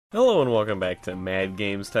Hello and welcome back to Mad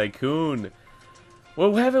Games Tycoon.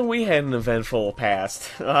 Well, haven't we had an eventful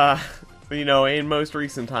past? In most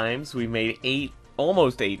recent times, we made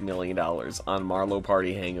almost $8 million on Marlow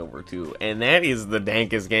Party Hangover 2, and that is the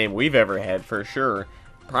dankest game we've ever had for sure.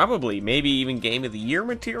 Probably, maybe even Game of the Year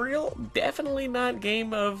material? Definitely not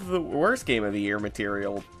worst Game of the Year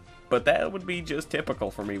material, but that would be just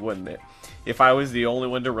typical for me, wouldn't it? If I was the only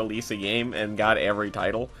one to release a game and got every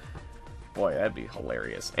title. Boy, that'd be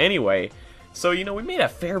hilarious. Anyway, so, we made a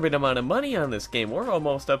fair bit amount of money on this game. We're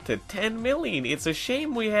almost up to 10 million. It's a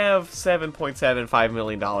shame we have $7.75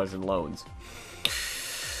 million in loans.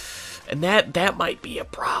 And that might be a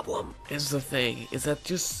problem, is the thing. Is that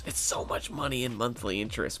it's so much money in monthly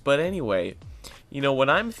interest. But anyway, what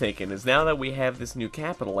I'm thinking is now that we have this new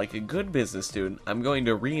capital, like a good business student, I'm going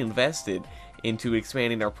to reinvest it into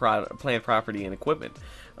expanding our plant property and equipment.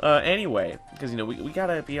 Anyway, because, we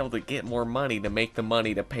gotta be able to get more money to make the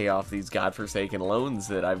money to pay off these godforsaken loans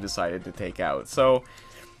that I've decided to take out. So,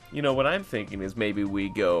 what I'm thinking is maybe we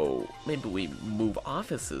move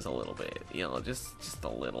offices a little bit, just a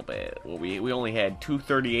little bit. Well, we only had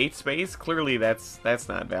 238 space. Clearly that's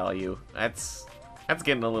not value. That's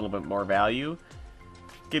getting a little bit more value.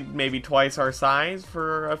 Get maybe twice our size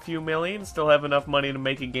for a few million, still have enough money to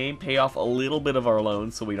make a game, pay off a little bit of our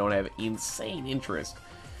loans so we don't have insane interest.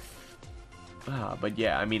 But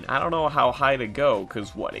yeah, I don't know how high to go,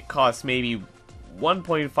 because it costs maybe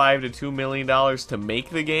 $1.5 to $2 million to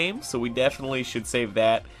make the game, so we definitely should save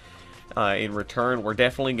that in return. We're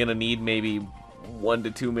definitely going to need maybe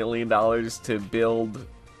 $1 to $2 million to build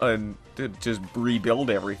and to just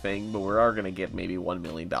rebuild everything, but we are going to get maybe $1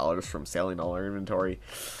 million from selling all our inventory.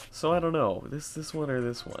 So I don't know, this one or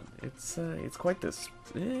this one. It's quite this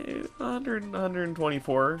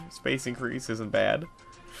 124 space increase isn't bad.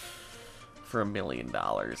 For $1 million.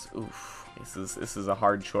 Oof. This is a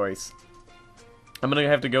hard choice. I'm gonna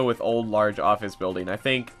have to go with old large office building. I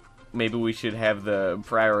think maybe we should have the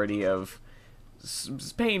priority of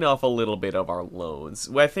paying off a little bit of our loans.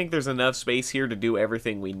 I think there's enough space here to do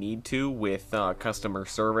everything we need to with customer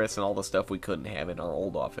service and all the stuff we couldn't have in our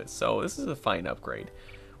old office. So this is a fine upgrade.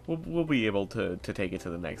 We'll be able to take it to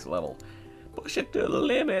the next level. Push it to the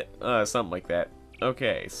limit. Something like that.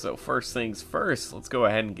 Okay, so first things first, let's go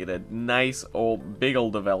ahead and get a nice big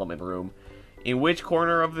old development room. In which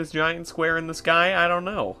corner of this giant square in the sky? I don't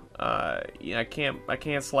know. I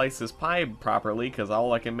can't slice this pie properly because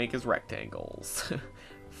all I can make is rectangles.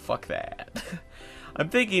 Fuck that. I'm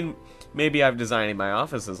thinking maybe I'm designing my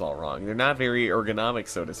offices all wrong. They're not very ergonomic,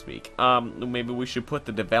 so to speak. Maybe we should put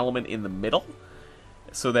the development in the middle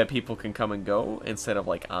so that people can come and go instead of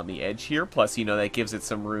like on the edge here. Plus, that gives it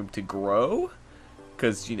some room to grow.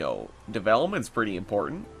 Because, development's pretty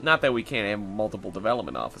important. Not that we can't have multiple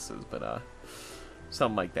development offices, but,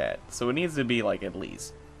 something like that. So it needs to be, like, at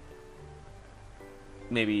least.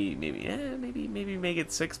 Maybe make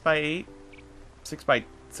it 6 by 8? 6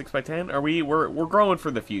 by 10? We're growing for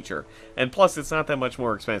the future. And plus, it's not that much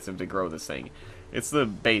more expensive to grow this thing. It's the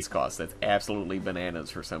base cost that's absolutely bananas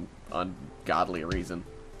for some ungodly reason.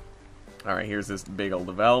 Alright, here's this big old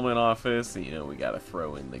development office. We gotta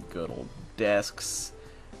throw in the good old desks.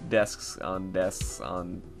 Desks on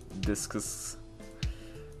discs.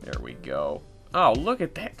 There we go. Oh, look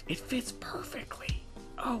at that. It fits perfectly.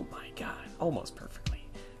 Oh my god. Almost perfectly.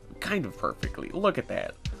 Kind of perfectly. Look at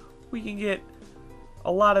that. We can get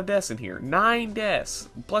a lot of desks in here. 9 desks.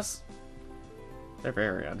 Plus, they're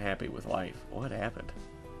very unhappy with life. What happened?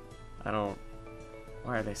 Why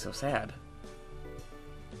are they so sad?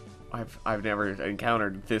 I've never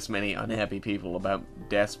encountered this many unhappy people about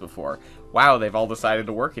desks before. Wow, they've all decided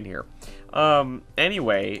to work in here.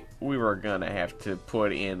 Anyway, we were gonna have to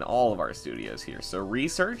put in all of our studios here. So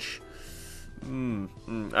research.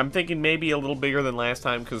 I'm thinking maybe a little bigger than last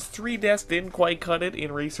time because 3 desks didn't quite cut it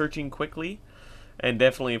in researching quickly. And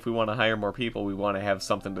definitely if we want to hire more people, we want to have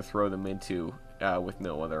something to throw them into with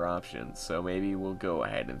no other options. So maybe we'll go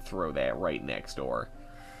ahead and throw that right next door.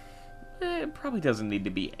 It probably doesn't need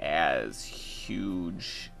to be as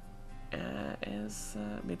huge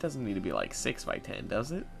it doesn't need to be like 6 by 10,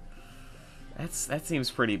 does it? That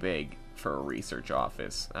seems pretty big for a research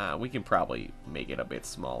office. We can probably make it a bit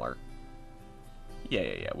smaller.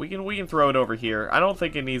 Yeah. We can throw it over here. I don't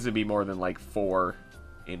think it needs to be more than like 4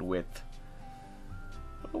 in width.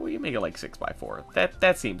 We can make it like 6 by 4.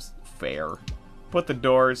 That seems fair. Put the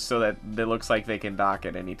doors so that it looks like they can dock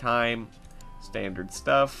at any time. Standard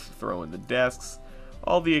stuff, throw in the desks,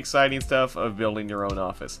 all the exciting stuff of building your own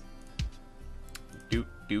office. Doot,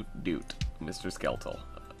 Mr. Skeletal.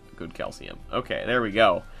 Good calcium. Okay, there we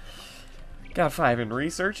go. Got 5 in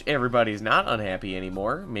research. Everybody's not unhappy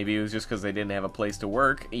anymore. Maybe it was just because they didn't have a place to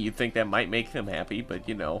work. You'd think that might make them happy, but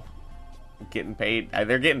you know, getting paid.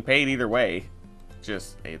 They're getting paid either way.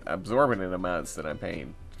 Just absorbent amounts that I'm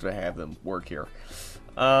paying to have them work here.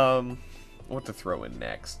 What to throw in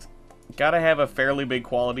next? Gotta have a fairly big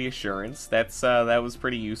quality assurance. That was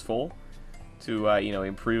pretty useful to you know,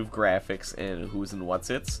 improve graphics and who's and what's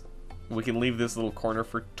its. We can leave this little corner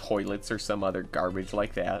for toilets or some other garbage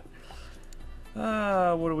like that.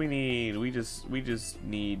 What do we need? We just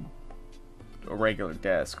need a regular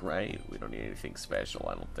desk, right? We don't need anything special,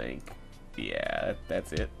 I don't think. Yeah,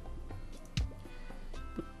 that's it.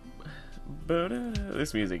 But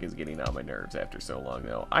this music is getting on my nerves after so long,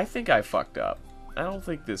 though. I think I fucked up. I don't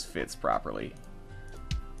think this fits properly.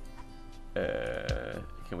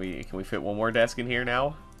 Can we fit one more desk in here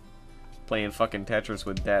now? Playing fucking Tetris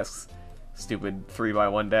with desks. Stupid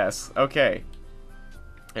 3x1 desks. Okay.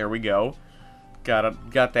 There we go.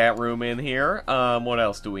 Got that room in here. What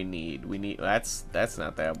else do we need? We need that's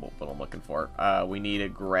not that what I'm looking for. We need a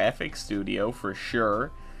graphic studio for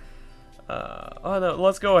sure. Oh no,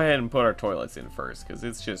 let's go ahead and put our toilets in first, because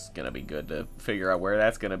it's just gonna be good to figure out where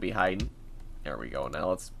that's gonna be hiding. There we go. Now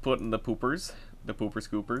let's put in the poopers, the pooper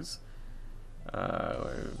scoopers.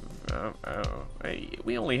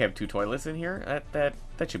 We only have 2 toilets in here.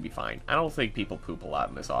 That should be fine. I don't think people poop a lot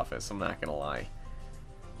in this office. I'm not gonna lie.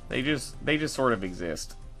 They just sort of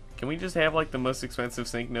exist. Can we just have like the most expensive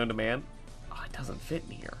sink known to man? Oh, it doesn't fit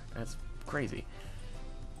in here. That's crazy.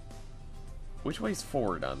 Which way's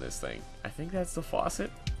forward on this thing? I think that's the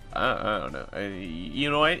faucet. I don't know.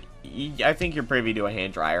 You know what? I think you're privy to a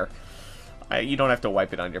hand dryer. You don't have to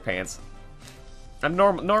wipe it on your pants.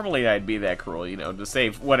 Normally I'd be that cruel, you know, to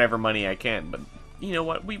save whatever money I can, but you know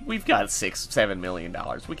what? We've got $6-7 million.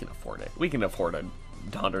 We can afford it. We can afford a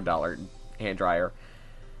 $100 hand dryer.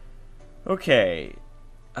 Okay.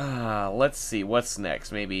 Let's see what's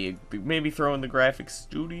next. Maybe throw in the graphic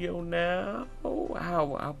studio now. Oh,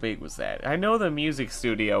 how big was that? I know the music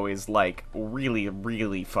studio is like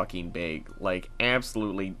really fucking big, like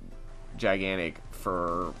absolutely gigantic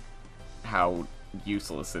for how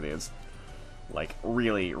useless it is. Like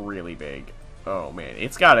really big. Oh man,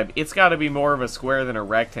 it's gotta be more of a square than a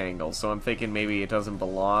rectangle. So I'm thinking maybe it doesn't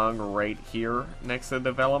belong right here next to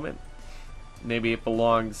development. Maybe it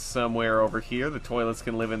belongs somewhere over here. The toilets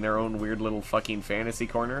can live in their own weird little fucking fantasy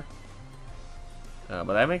corner.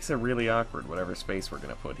 But that makes it really awkward, whatever space we're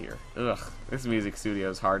gonna put here. Ugh, this music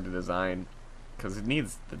studio is hard to design, because it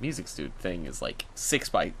needs, the music studio thing is like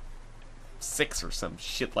 6x6 or some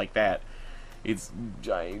shit like that. It's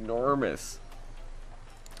ginormous.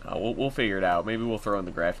 We'll figure it out. Maybe we'll throw in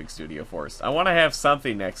the graphic studio first. I want to have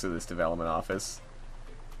something next to this development office.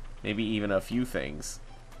 Maybe even a few things.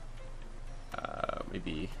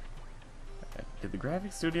 Maybe... Did the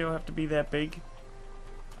graphic studio have to be that big?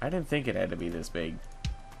 I didn't think it had to be this big.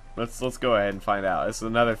 Let's go ahead and find out. This is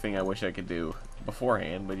another thing I wish I could do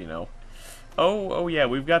beforehand, but you know. Oh yeah,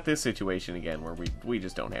 we've got this situation again where we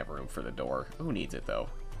just don't have room for the door. Who needs it though?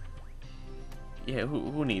 Yeah,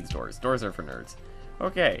 who needs doors? Doors are for nerds.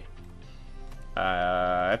 Okay.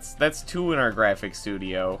 That's 2 in our graphic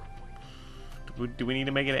studio. Do we need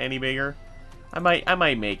to make it any bigger? I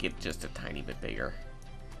might make it just a tiny bit bigger.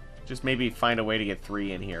 Just maybe find a way to get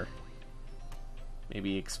 3 in here.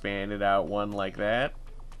 Maybe expand it out 1 like that.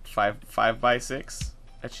 5x6.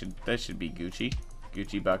 That should be Gucci.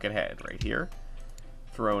 Gucci bucket head right here.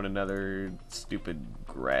 Throw in another stupid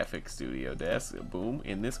graphic studio desk. Boom,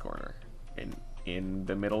 in this corner. In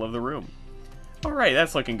the middle of the room. Alright,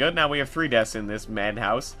 that's looking good. Now we have 3 desks in this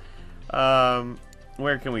madhouse.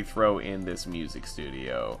 Where can we throw in this music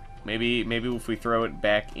studio? Maybe if we throw it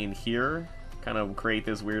back in here, kind of create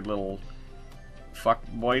this weird little fuck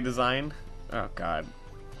boy design. Oh god.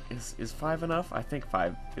 Is 5 enough? I think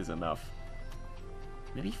 5 is enough.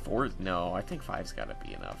 Maybe 4? No, I think 5's gotta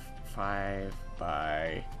be enough.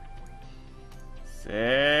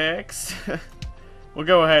 5x6. We'll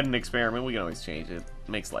go ahead and experiment. We can always change it.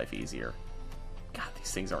 Makes life easier. God,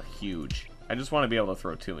 these things are huge. I just want to be able to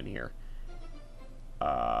throw 2 in here.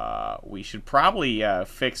 We should probably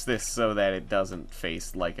fix this so that it doesn't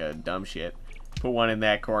face like a dumb shit. Put 1 in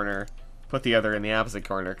that corner, put the other in the opposite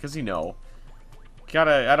corner, because you know,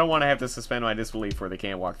 I don't want to have to suspend my disbelief where they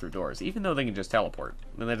can't walk through doors, even though they can just teleport.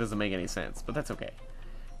 And that doesn't make any sense, but that's okay.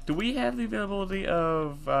 Do we have the availability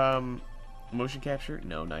of motion capture?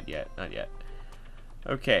 No, not yet. Not yet.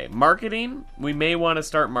 Okay, marketing. We may want to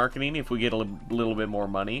start marketing if we get a little bit more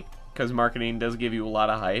money, because marketing does give you a lot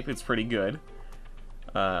of hype. It's pretty good.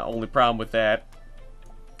 Only problem with that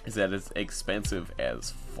is that it's expensive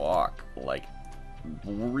as fuck. Like,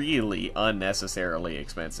 really unnecessarily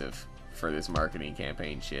expensive for this marketing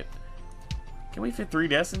campaign shit. Can we fit 3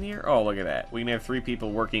 desks in here? Oh, look at that. We can have 3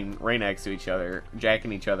 people working right next to each other,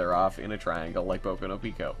 jacking each other off in a triangle like Boku no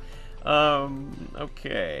Pico.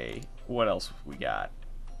 Okay. What else we got?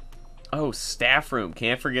 Oh, staff room.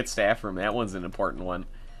 Can't forget staff room. That one's an important one.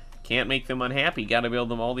 Can't make them unhappy. Got to build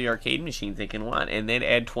them all the arcade machines they can want. And then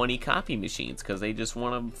add 20 copy machines because they just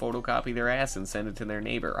want to photocopy their ass and send it to their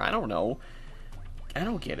neighbor. I don't know. I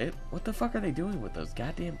don't get it. What the fuck are they doing with those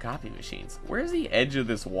goddamn copy machines? Where's the edge of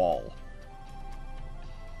this wall?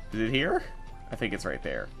 Is it here? I think it's right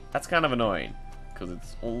there. That's kind of annoying because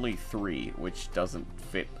it's only 3, which doesn't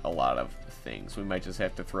fit a lot of things. We might just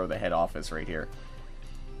have to throw the head office right here.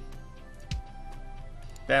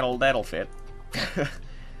 That'll fit.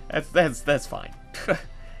 That's fine.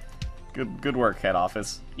 Good work, head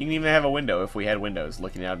office. You can even have a window if we had windows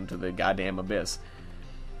looking out into the goddamn abyss.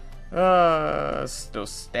 So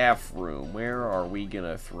staff room, where are we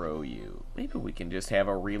gonna throw you? Maybe we can just have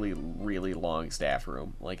a really, really long staff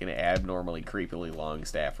room, like an abnormally, creepily long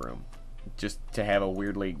staff room, just to have a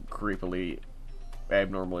weirdly, creepily,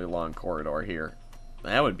 abnormally long corridor here.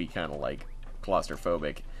 That would be kind of like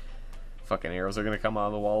claustrophobic. Fucking arrows are gonna come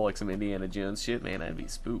on the wall like some Indiana Jones shit. Man, I'd be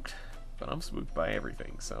spooked. But I'm spooked by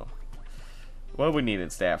everything, so. What do we need in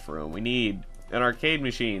staff room? We need an arcade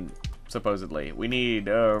machine, supposedly. We need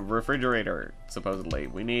a refrigerator, supposedly.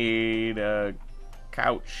 We need a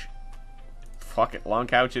couch. Fuck it, long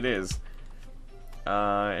couch it is.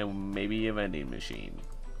 And maybe a vending machine.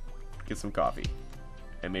 Get some coffee.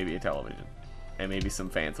 And maybe a television. And maybe some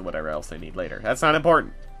fans and whatever else they need later. That's not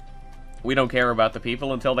important. We don't care about the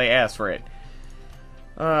people until they ask for it.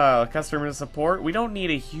 Customer support. We don't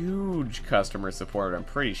need a huge customer support, I'm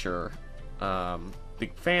pretty sure. The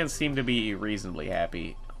fans seem to be reasonably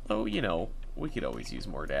happy. Although, you know, we could always use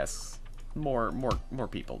more desks. More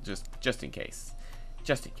people, just in case.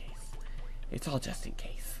 Just in case. It's all just in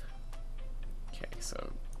case. Okay,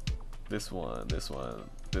 so this one, this one,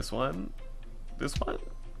 this one, this one,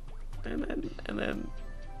 and then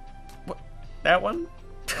what? That one?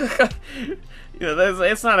 You know,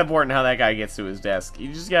 it's not important how that guy gets to his desk.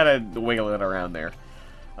 You just gotta wiggle it around there.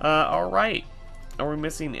 Alright. Are we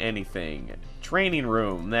missing anything? Training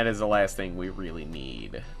room. That is the last thing we really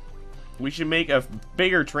need. We should make a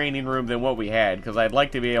bigger training room than what we had, because I'd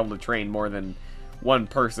like to be able to train more than one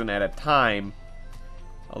person at a time.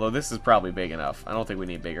 Although this is probably big enough. I don't think we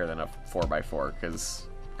need bigger than a 4x4, because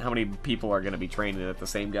how many people are going to be training at the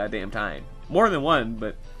same goddamn time? More than one,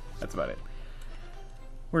 but that's about it.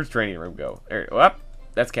 Where's training room go? There, oh,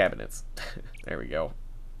 that's cabinets. There we go.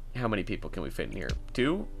 How many people can we fit in here?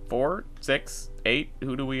 2, 4, 6, 8.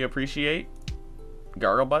 Who do we appreciate?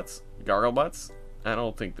 Gargle butts? Gargle butts? I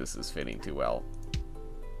don't think this is fitting too well.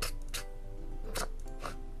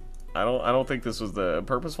 I don't think this was the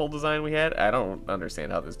purposeful design we had. I don't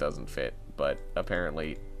understand how this doesn't fit, but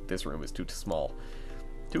apparently this room is too small.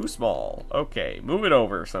 Too small. Okay, move it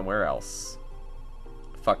over somewhere else.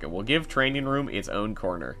 Fuck it, we'll give training room its own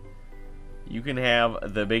corner. You can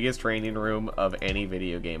have the biggest training room of any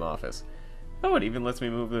video game office. Oh, it even lets me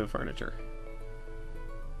move the furniture.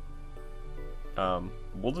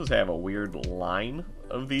 We'll just have a weird line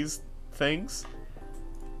of these things.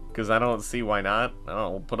 Because I don't see why not. I don't know,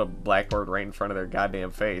 we'll put a blackboard right in front of their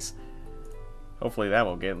goddamn face. Hopefully that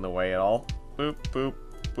won't get in the way at all. Boop, boop,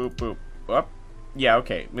 boop, boop. Up. Yeah,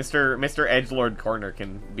 okay. Mr. Edgelord Corner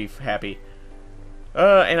can be happy.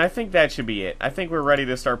 And I think that should be it. I think we're ready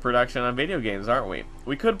to start production on video games, aren't we?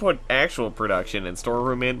 We could put actual production and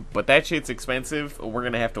storeroom in, but that shit's expensive. We're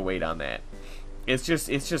gonna have to wait on that. It's just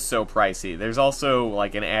so pricey. There's also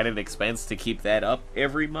like an added expense to keep that up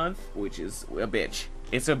every month, which is a bitch.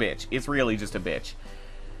 It's a bitch. It's really just a bitch.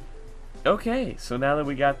 Okay, so now that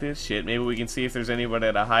we got this shit, maybe we can see if there's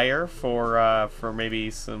anybody to hire for maybe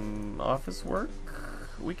some office work.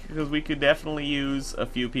 Because we could definitely use a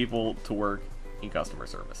few people to work in customer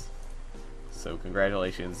service. So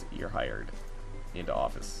congratulations, you're hired into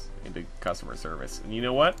office, into customer service. And you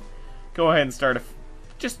know what? Go ahead and start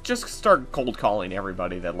just start cold calling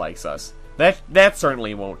everybody that likes us. That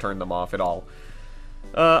certainly won't turn them off at all.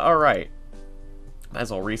 All right. Might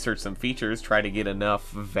as well research some features, try to get enough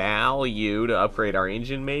value to upgrade our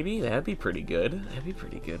engine, maybe? That'd be pretty good. That'd be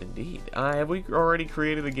pretty good indeed. Have we already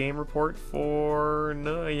created a game report for...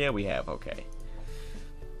 No, yeah, we have. Okay.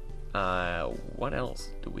 What else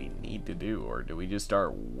do we need to do? Or do we just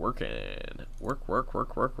start working?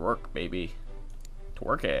 Work, baby. To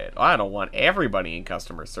work it. Oh, I don't want everybody in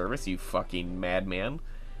customer service, you fucking madman.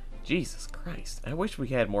 Jesus Christ. I wish we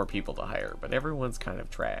had more people to hire, but everyone's kind of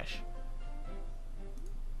trash.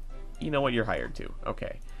 You know what? You're hired too.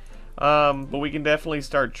 Okay. But we can definitely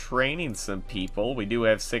start training some people. We do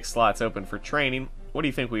have 6 slots open for training. What do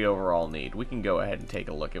you think we overall need? We can go ahead and take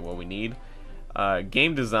a look at what we need.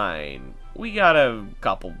 Game design. We got a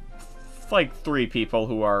couple, like 3 people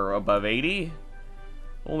who are above 80.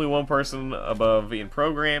 Only 1 person above in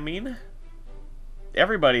programming.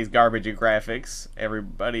 Everybody's garbage at graphics.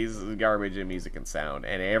 Everybody's garbage at music and sound.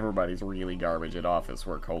 And everybody's really garbage at office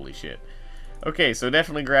work. Holy shit. Okay, so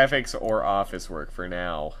definitely graphics or office work for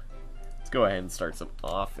now. Let's go ahead and start some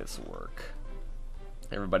office work.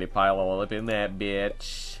 Everybody pile all up in that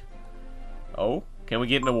bitch. Oh, can we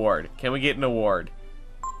get an award? Can we get an award?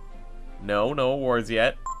 No, no awards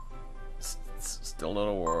yet. Still no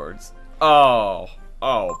awards. Oh,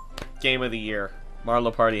 game of the year.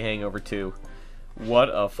 Marlow Party Hangover 2. What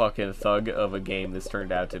a fucking thug of a game this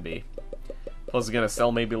turned out to be. Plus, it's gonna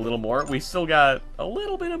sell maybe a little more. We still got a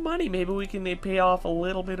little bit of money. Maybe we can pay off a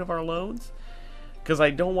little bit of our loans. Because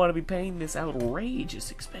I don't want to be paying this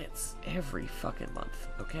outrageous expense every fucking month.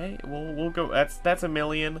 Okay, we'll go. That's $1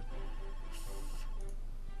 million.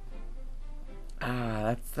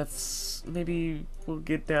 That's maybe we'll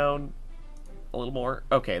get down a little more.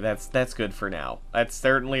 Okay, that's good for now. That's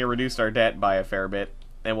certainly reduced our debt by a fair bit,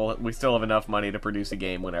 and we still have enough money to produce a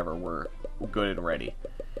game whenever we're good and ready.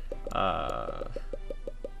 Boop,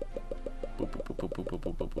 boop, boop, boop, boop,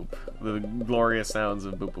 boop, boop, boop. The glorious sounds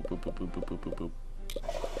of boop, boop, boop, boop, boop, boop, boop, boop.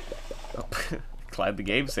 Oh, glad the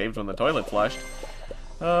game saved when the toilet flushed.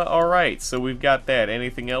 Alright, so we've got that.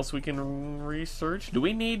 Anything else we can research? Do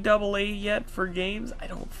we need AA yet for games? I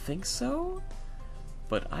don't think so.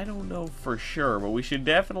 But I don't know for sure. But we should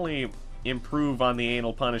definitely improve on the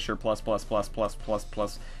Anal Punisher plus plus plus plus plus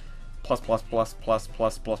plus plus plus plus plus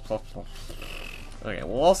plus plus plus plus. Okay,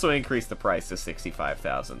 we'll also increase the price to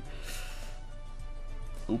 65,000.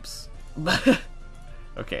 Oops.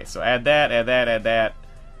 Okay, so add that, add that, add that,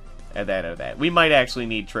 add that, add that. We might actually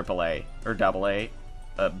need AAA or AA,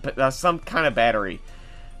 some kind of battery,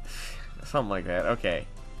 something like that. Okay,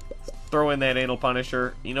 throw in that Anal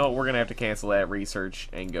Punisher. You know what? We're gonna have to cancel that research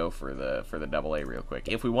and go for the AA real quick.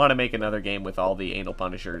 If we want to make another game with all the Anal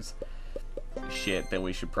Punishers, shit, then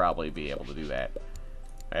we should probably be able to do that.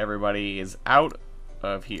 Everybody is out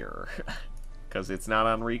of here because it's not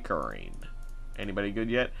on recurring. Anybody good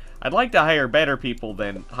yet? I'd like to hire better people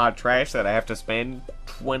than Hot Trash that I have to spend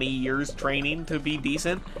 20 years training to be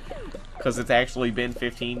decent, because it's actually been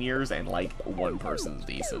 15 years and like 1 person's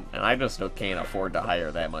decent, and I just can't afford to hire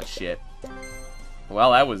that much shit.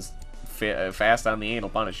 Well, that was fast on the Anal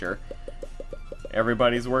Punisher.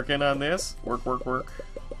 Everybody's working on this. Work, work, work.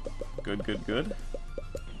 Good, good, good.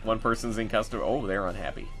 1 person's in customer. Oh, they're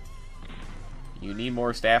unhappy. You need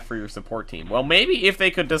more staff for your support team. Well, maybe if they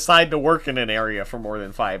could decide to work in an area for more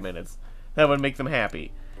than 5 minutes, that would make them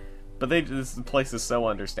happy. But this place is so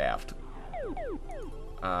understaffed.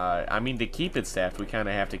 I mean, to keep it staffed, we kind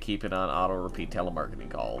of have to keep it on auto-repeat telemarketing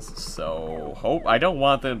calls. So, I don't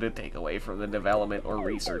want them to take away from the development or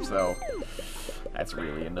research, though. That's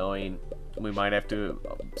really annoying. We might have to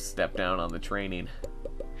step down on the training.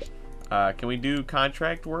 Can we do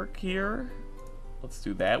contract work here? Let's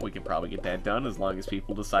do that. We can probably get that done as long as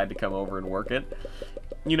people decide to come over and work it.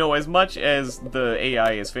 You know, as much as the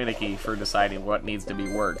AI is finicky for deciding what needs to be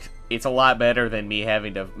worked, it's a lot better than me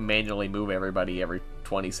having to manually move everybody every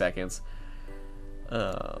 20 seconds.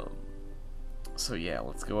 So yeah,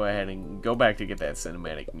 let's go ahead and go back to get that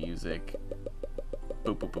cinematic music.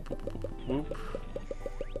 Boop, boop, boop, boop, boop, boop, boop.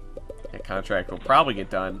 That contract will probably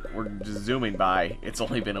get done. We're just zooming by. It's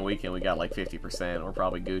only been a week and we got like 50%. We're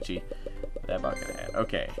probably Gucci. That bucket hat.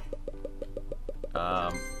 Okay.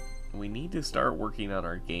 We need to start working on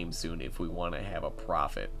our game soon if we want to have a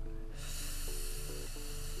profit.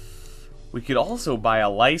 We could also buy a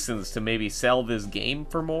license to maybe sell this game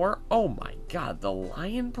for more. Oh my god, the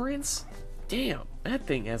Lion Prince? Damn, that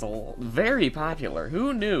thing is very popular.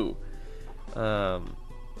 Who knew? What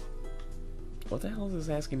the hell is this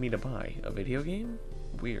asking me to buy? A video game?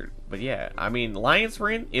 Weird. But yeah, I mean, Lion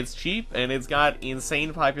Sprint, it's cheap, and it's got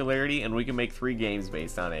insane popularity, and we can make 3 games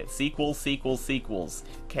based on it. Sequels, sequels, sequels.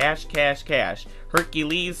 Cash, cash, cash.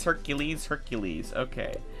 Hercules, Hercules, Hercules.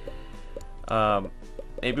 Okay.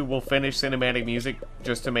 Maybe we'll finish cinematic music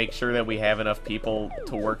just to make sure that we have enough people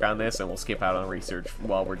to work on this, and we'll skip out on research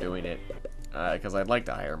while we're doing it. Because I'd like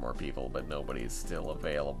to hire more people, but nobody's still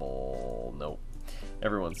available. Nope.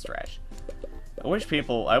 Everyone's trash. I wish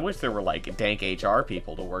there were like dank HR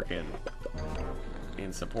people to work in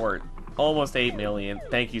support. Almost 8 million.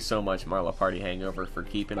 Thank you so much, Marlow Party Hangover, for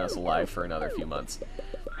keeping us alive for another few months.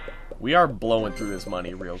 We are blowing through this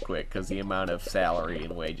money real quick because the amount of salary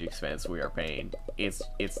and wage expense we are paying, it's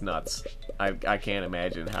nuts. I can't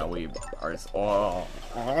imagine how we are.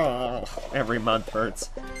 Every month hurts.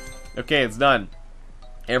 Okay, it's done.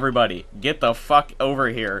 Everybody, get the fuck over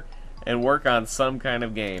here and work on some kind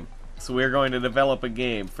of game. So we're going to develop a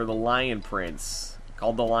game for the Lion Prince,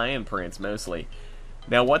 called the Lion Prince mostly.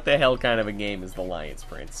 Now, what the hell kind of a game is the Lion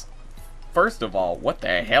Prince? First of all, what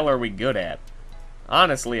the hell are we good at?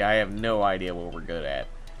 Honestly, I have no idea what we're good at.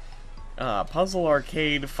 Puzzle,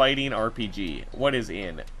 arcade, fighting, RPG. What is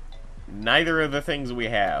in? Neither of the things we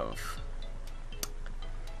have.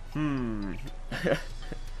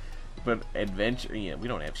 But adventure, yeah, we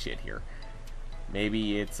don't have shit here.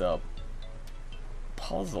 Maybe it's a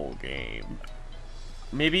puzzle game.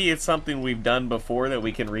 Maybe it's something we've done before that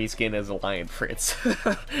we can reskin as a Lion Prince.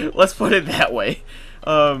 Let's put it that way.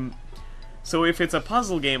 So if it's a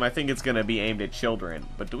puzzle game, I think it's going to be aimed at children.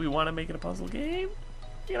 But do we want to make it a puzzle game?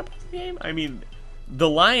 Make it a puzzle game? I mean, The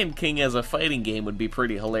Lion King as a fighting game would be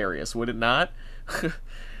pretty hilarious, would it not?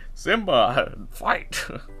 Simba, fight!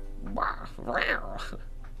 Could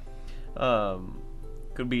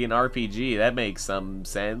be an RPG. That makes some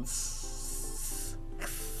sense.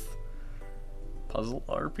 Puzzle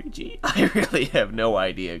RPG? I really have no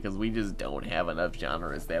idea because we just don't have enough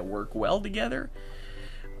genres that work well together.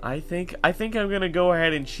 I think I'm gonna go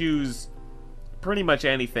ahead and choose pretty much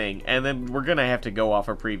anything, and then we're gonna have to go off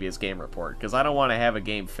a previous game report because I don't want to have a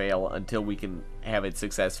game fail until we can have it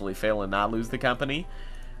successfully fail and not lose the company.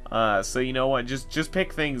 So you know what? Just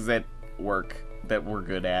pick things that work, that we're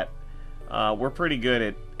good at. We're pretty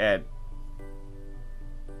good at.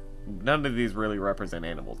 None of these really represent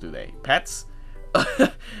animals, do they? Pets?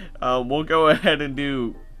 We'll go ahead and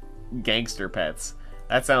do gangster pets.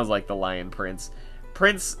 That sounds like the Lion Prince.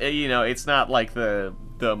 Prince, you know, it's not like the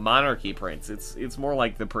monarchy prince. It's more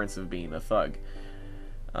like the prince of being a thug.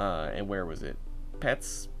 And where was it?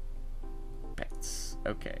 Pets. Pets.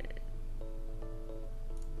 Okay.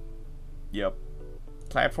 Yep.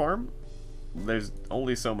 Platform. There's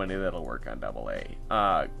only so many that'll work on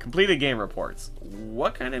AA. Completed game reports.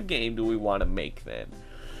 What kind of game do we want to make then?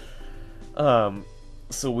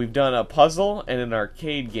 So we've done a puzzle and an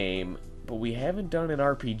arcade game, but we haven't done an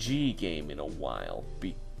RPG game in a while.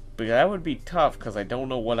 But that would be tough because I don't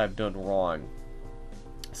know what I've done wrong.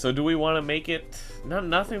 So do we want to make it?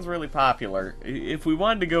 Nothing's really popular. If we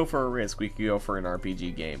wanted to go for a risk, we could go for an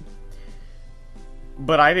RPG game.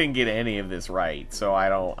 But I didn't get any of this right, so I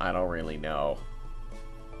don't really know.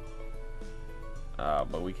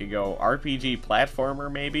 But we could go RPG platformer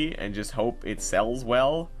maybe, and just hope it sells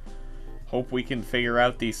well. Hope we can figure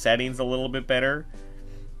out these settings a little bit better,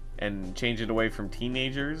 and change it away from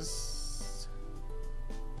teenagers.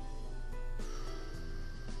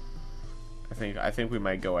 I think we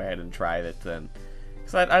might go ahead and try that then.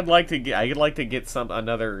 Cause I'd like to get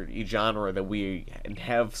another genre that we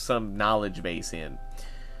have some knowledge base in.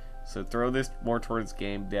 So throw this more towards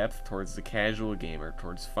game depth, towards the casual gamer,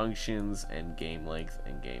 towards functions and game length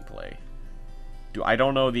and gameplay. I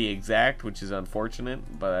don't know the exact, which is unfortunate,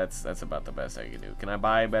 but that's about the best I can do. Can I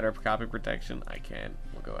buy better copy protection? I can.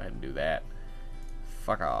 We'll go ahead and do that.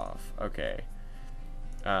 Fuck off. Okay.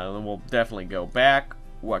 Then we'll definitely go back.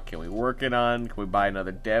 What can we work it on? Can we buy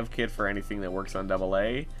another dev kit for anything that works on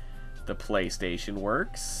AA? The PlayStation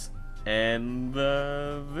works. And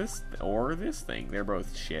this thing. They're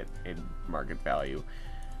both shit in market value.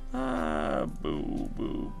 Boo,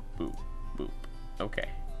 boo, boop, boop. Okay.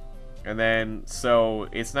 And then, so,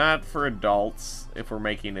 it's not for adults if we're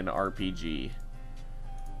making an RPG.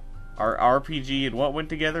 Our RPG and what went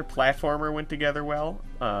together? Platformer went together well.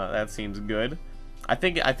 That seems good. I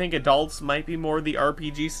think adults might be more the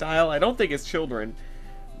RPG style. I don't think it's children.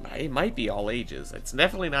 It might be all ages. It's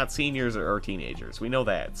definitely not seniors or teenagers. We know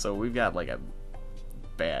that. So we've got like a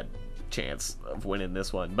bad chance of winning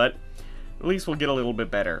this one. But at least we'll get a little bit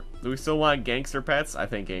better. Do we still want gangster pets? I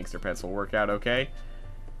think gangster pets will work out okay.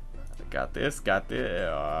 Got this.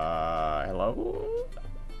 Hello?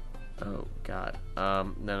 Oh, God.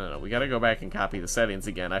 No. We gotta go back and copy the settings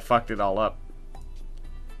again. I fucked it all up.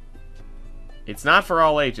 It's not for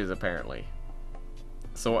all ages, apparently.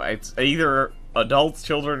 So it's either adults,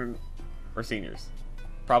 children, or seniors.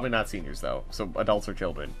 Probably not seniors, though. So adults or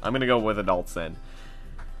children. I'm gonna go with adults, then.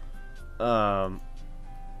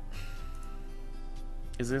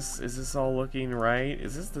 Is this all looking right?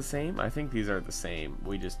 Is this the same? I think these are the same.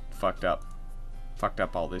 We just fucked up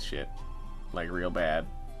all this shit. Like, real bad.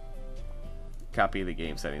 Copy the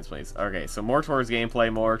game settings, please. Okay, so more towards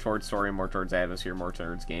gameplay, more towards story, more towards atmosphere, more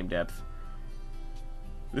towards game depth.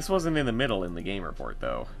 This wasn't in the middle in the game report,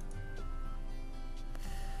 though.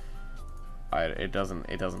 It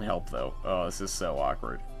doesn't help though. Oh, this is so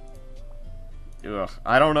awkward. Ugh,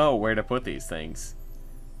 I don't know where to put these things.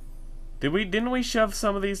 Didn't we shove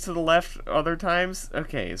some of these to the left other times?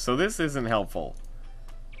 Okay, so this isn't helpful.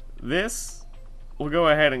 This, we'll go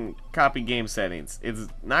ahead and copy game settings. It's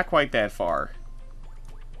not quite that far.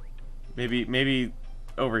 Maybe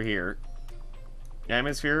over here.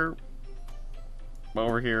 Atmosphere.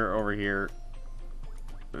 Over here.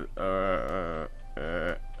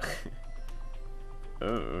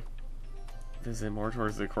 Is it more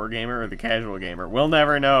towards the core gamer or the casual gamer? We'll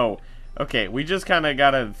never know. Okay, we just kind of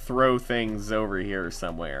gotta throw things over here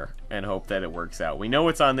somewhere and hope that it works out. We know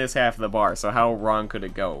it's on this half of the bar, so how wrong could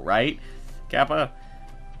it go, right? Kappa?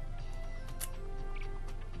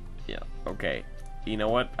 Yeah, okay. You know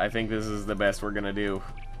what? I think this is the best we're gonna do.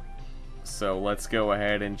 So let's go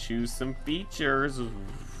ahead and choose some features.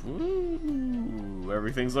 Ooh,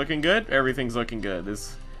 everything's looking good? Everything's looking good.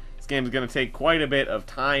 This game's gonna take quite a bit of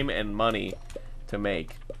time and money to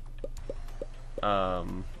make.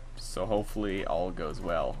 So hopefully all goes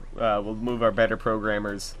well. We'll move our better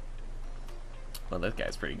programmers. Well, this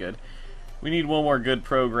guy's pretty good. We need one more good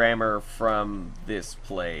programmer from this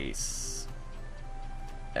place.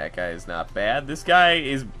 That guy is not bad. This guy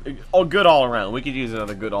is good all around. We could use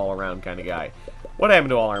another good all around kind of guy. What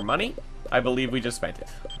happened to all our money? I believe we just spent it.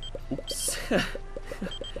 Oops.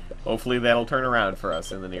 Hopefully that'll turn around for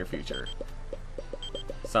us in the near future.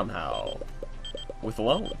 Somehow. With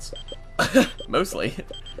loans. Mostly.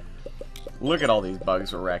 Look at all these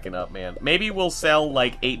bugs we're racking up, man. Maybe we'll sell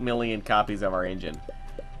like 8 million copies of our engine.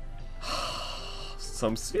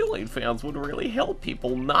 Some ceiling fans would really help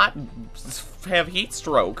people not have heat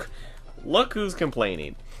stroke. Look who's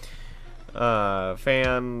complaining.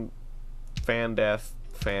 Fan death.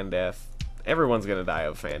 Everyone's gonna die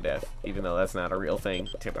of fan death, even though that's not a real thing.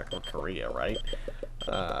 Typical Korea, right?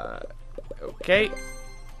 Okay.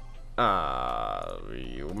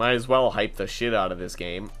 You might as well hype the shit out of this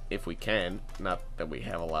game, if we can. Not that we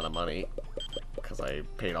have a lot of money, because I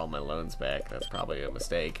paid all my loans back. That's probably a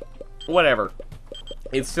mistake. Whatever.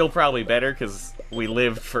 It's still probably better, because we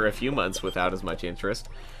lived for a few months without as much interest.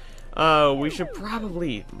 We should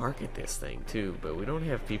probably market this thing, too, but we don't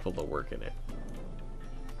have people to work in it.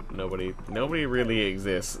 Nobody really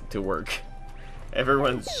exists to work.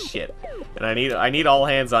 Everyone's shit. And I need all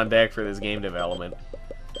hands on deck for this game development.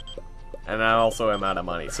 And I also am out of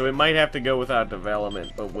money. So it might have to go without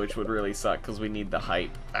development, but which would really suck because we need the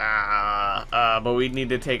hype. But we need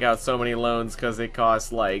to take out so many loans because it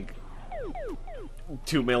costs like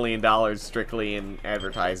 $2 million strictly in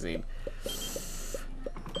advertising.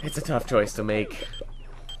 It's a tough choice to make.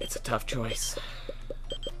 It's a tough choice.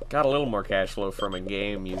 Got a little more cash flow from a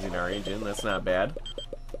game using our engine. That's not bad.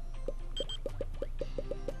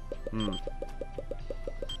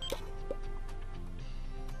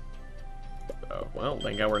 Well,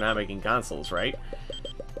 thank God we're not making consoles, right?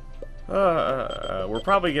 We're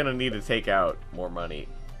probably gonna need to take out more money.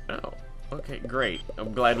 Oh, okay, great.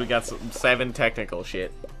 I'm glad we got some 7 technical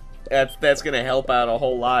shit. That's gonna help out a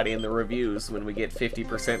whole lot in the reviews when we get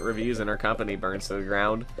 50% reviews and our company burns to the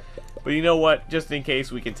ground. But you know what? Just in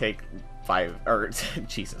case, we can take we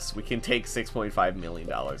can take $6.5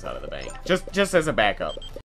 million out of the bank. Just as a backup.